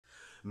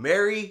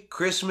Merry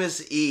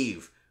Christmas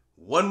Eve.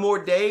 One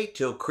more day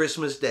till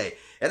Christmas Day.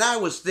 And I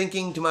was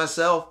thinking to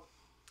myself,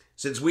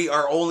 since we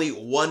are only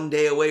one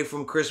day away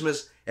from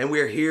Christmas and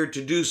we're here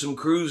to do some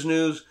cruise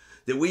news,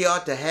 that we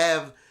ought to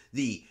have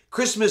the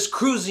Christmas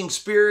cruising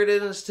spirit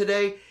in us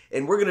today.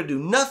 And we're going to do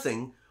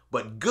nothing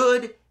but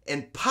good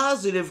and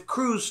positive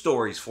cruise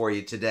stories for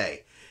you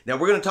today. Now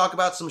we're going to talk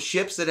about some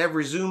ships that have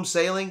resumed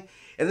sailing.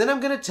 And then I'm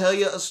going to tell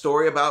you a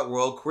story about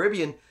Royal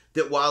Caribbean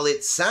that while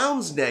it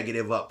sounds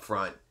negative up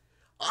front,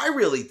 I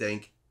really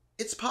think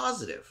it's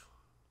positive.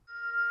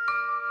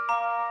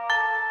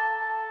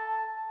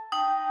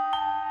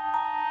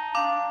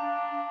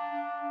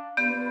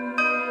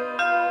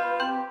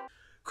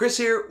 Chris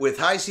here with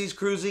High Seas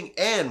Cruising,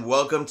 and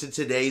welcome to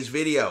today's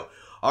video.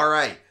 All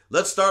right,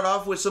 let's start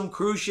off with some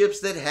cruise ships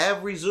that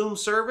have resumed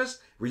service,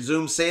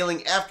 resumed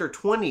sailing after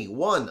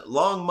 21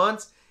 long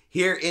months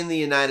here in the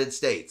United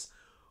States.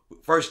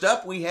 First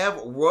up, we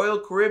have Royal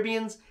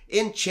Caribbean's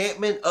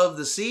Enchantment of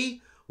the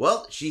Sea.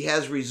 Well, she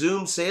has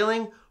resumed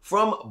sailing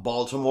from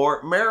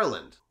Baltimore,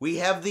 Maryland. We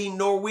have the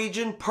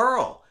Norwegian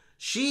Pearl.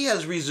 She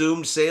has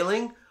resumed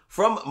sailing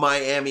from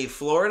Miami,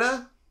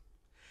 Florida.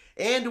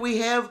 And we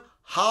have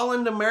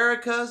Holland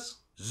America's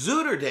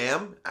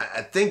Zutterdam.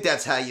 I think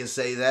that's how you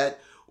say that.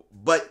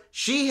 But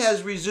she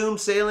has resumed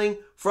sailing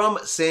from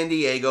San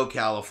Diego,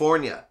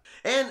 California.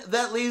 And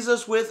that leaves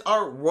us with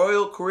our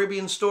Royal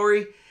Caribbean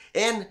story.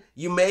 And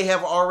you may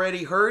have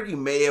already heard, you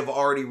may have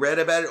already read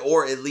about it,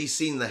 or at least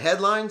seen the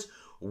headlines.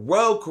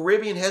 Royal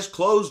Caribbean has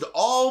closed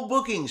all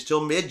bookings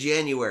till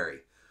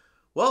mid-January.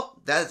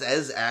 Well, that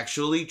is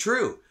actually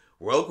true.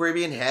 Royal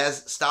Caribbean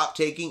has stopped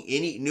taking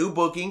any new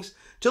bookings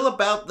till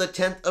about the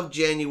 10th of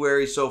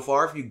January so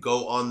far. If you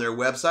go on their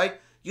website,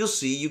 you'll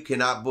see you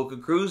cannot book a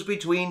cruise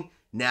between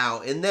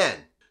now and then.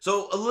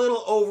 So a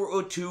little over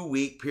a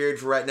 2-week period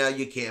for right now,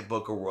 you can't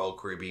book a Royal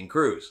Caribbean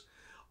cruise.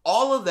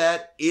 All of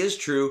that is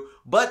true,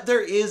 but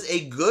there is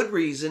a good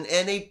reason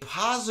and a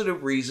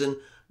positive reason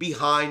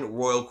behind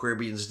Royal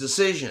Caribbean's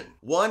decision.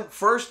 One,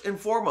 first and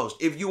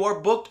foremost, if you are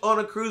booked on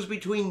a cruise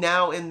between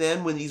now and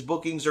then when these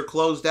bookings are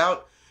closed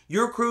out,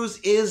 your cruise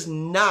is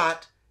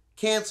not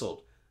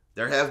canceled.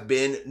 There have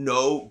been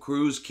no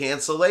cruise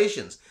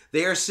cancellations.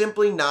 They are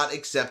simply not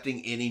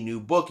accepting any new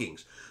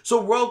bookings.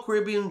 So Royal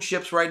Caribbean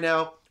ships right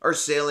now are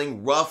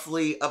sailing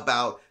roughly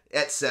about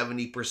at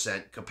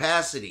 70%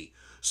 capacity.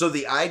 So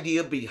the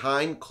idea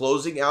behind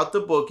closing out the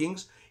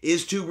bookings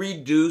is to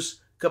reduce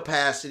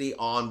capacity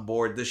on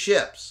board the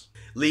ships.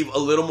 Leave a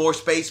little more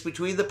space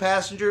between the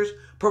passengers,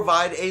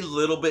 provide a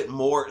little bit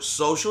more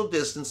social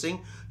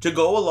distancing to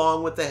go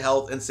along with the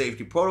health and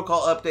safety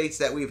protocol updates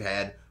that we've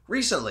had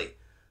recently.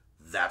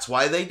 That's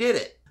why they did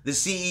it. The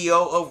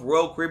CEO of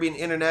Royal Caribbean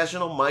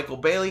International, Michael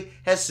Bailey,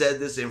 has said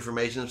this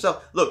information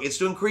himself. Look, it's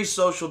to increase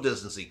social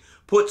distancing,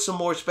 put some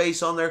more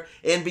space on there,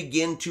 and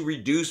begin to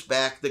reduce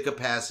back the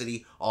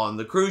capacity on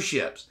the cruise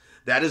ships.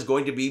 That is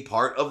going to be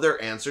part of their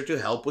answer to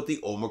help with the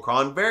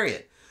Omicron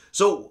variant.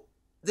 So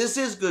this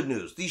is good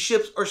news. These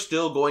ships are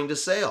still going to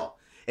sail.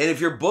 And if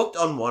you're booked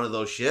on one of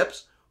those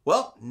ships,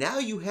 well, now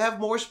you have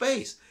more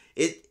space.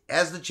 It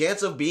has the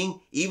chance of being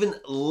even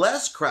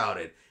less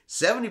crowded.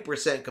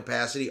 70%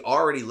 capacity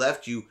already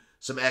left you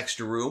some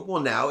extra room.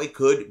 Well, now it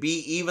could be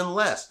even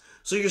less.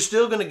 So you're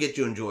still going to get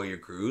to enjoy your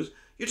cruise.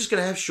 You're just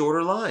going to have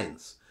shorter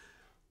lines.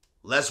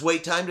 Less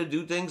wait time to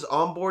do things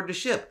on board the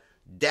ship.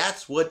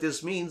 That's what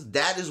this means.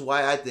 That is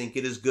why I think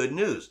it is good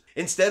news.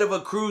 Instead of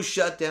a cruise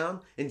shutdown,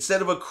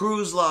 instead of a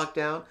cruise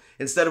lockdown,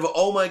 instead of,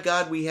 oh my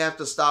God, we have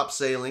to stop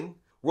sailing,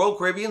 Royal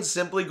Caribbean's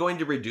simply going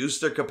to reduce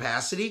their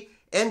capacity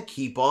and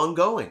keep on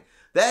going.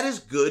 That is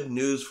good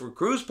news for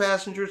cruise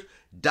passengers,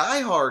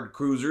 die-hard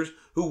cruisers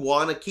who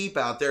want to keep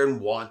out there and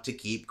want to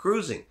keep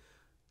cruising.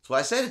 That's why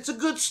I said it's a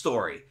good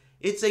story.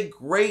 It's a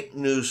great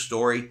news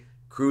story.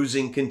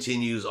 Cruising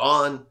continues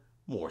on.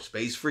 More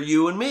space for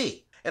you and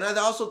me. And I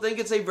also think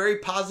it's a very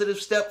positive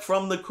step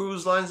from the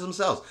cruise lines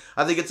themselves.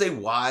 I think it's a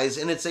wise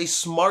and it's a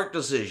smart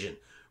decision.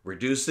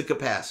 Reduce the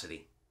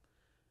capacity.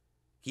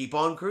 Keep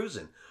on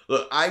cruising.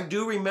 Look, I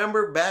do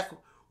remember back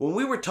when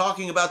we were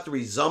talking about the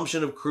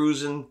resumption of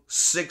cruising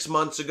 6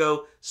 months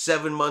ago,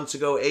 7 months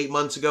ago, 8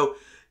 months ago,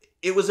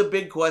 it was a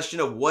big question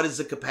of what is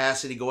the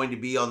capacity going to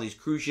be on these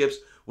cruise ships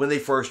when they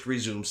first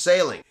resume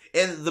sailing.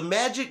 And the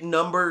magic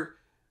number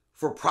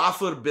for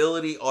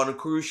profitability on a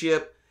cruise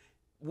ship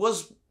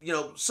was,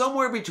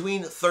 somewhere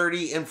between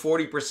 30 and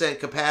 40%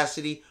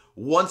 capacity.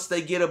 Once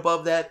they get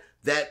above that,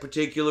 that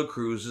particular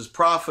cruise is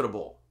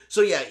profitable. So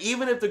yeah,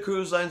 even if the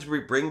cruise lines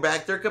bring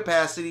back their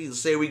capacity,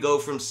 let's say we go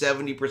from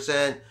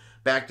 70%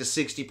 back to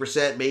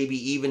 60%, maybe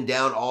even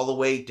down all the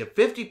way to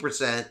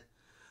 50%,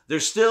 they're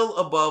still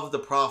above the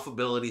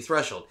profitability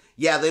threshold.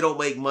 Yeah, they don't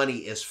make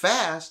money as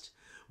fast,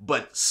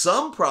 but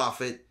some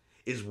profit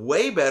is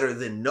way better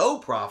than no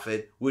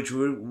profit, which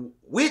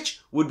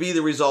would be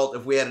the result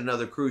if we had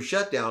another cruise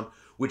shutdown,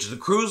 which the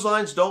cruise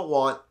lines don't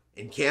want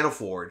and can't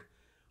afford.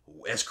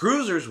 As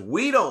cruisers,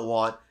 we don't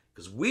want,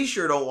 because we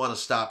sure don't want to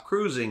stop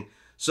cruising.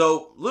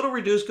 So little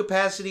reduced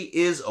capacity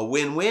is a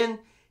win-win,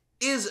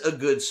 is a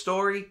good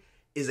story,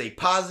 is a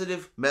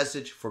positive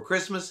message for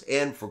Christmas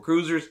and for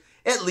cruisers,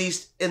 at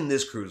least in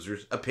this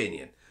cruiser's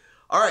opinion.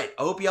 All right,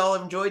 I hope y'all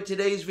have enjoyed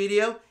today's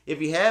video.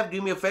 If you have,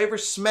 do me a favor,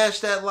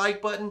 smash that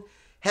like button.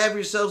 Have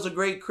yourselves a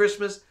great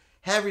Christmas.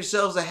 Have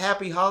yourselves a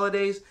happy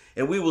holidays,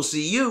 and we will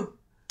see you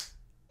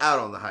out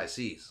on the high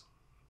seas.